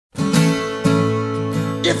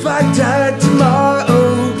if I died tomorrow,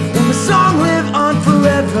 will my song live on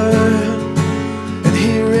forever? And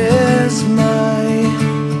here is my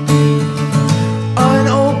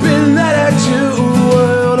unopened letter to a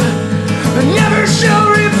world I never shall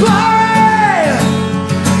reply,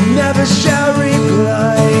 never shall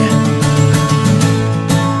reply.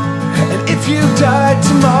 And if you died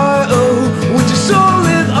tomorrow, would your soul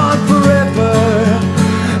live on forever?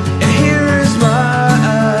 And here is my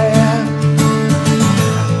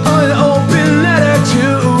unopened letter to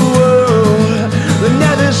a world that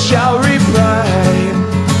never shall reply,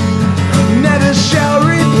 never shall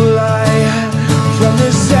reply. From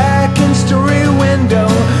the second story window,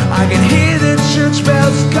 I can hear the church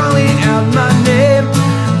bells calling out my name.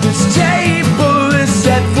 This table is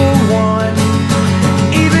set for one.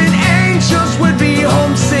 Even angels would be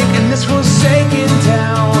homesick in this forsaken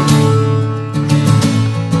town.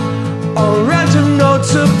 All random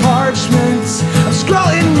notes of parchments, I'm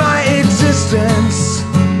scrolling my existence,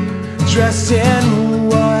 dressed in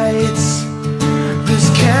white. This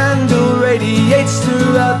candle radiates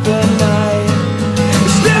throughout the night.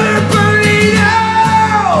 It's never burning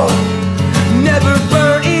out, never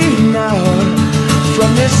burning out.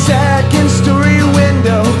 From this second story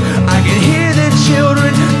window, I can hear the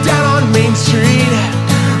children down on Main Street.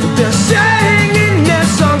 They're singing their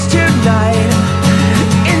songs tonight.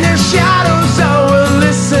 In their shadows I will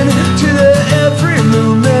listen to their every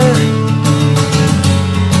movement.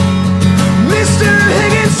 Mr.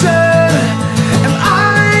 Higginson, am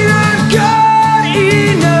I not good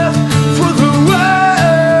enough for the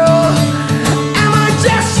world? Am I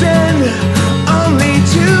destined only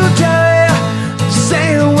to die, to say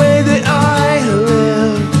the way that I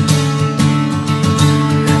live?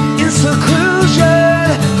 In seclusion,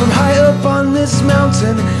 from high up on this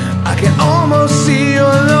mountain, I can almost see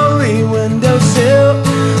your lonely windowsill.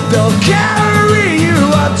 They'll carry you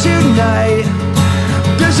out tonight.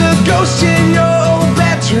 There's a ghost in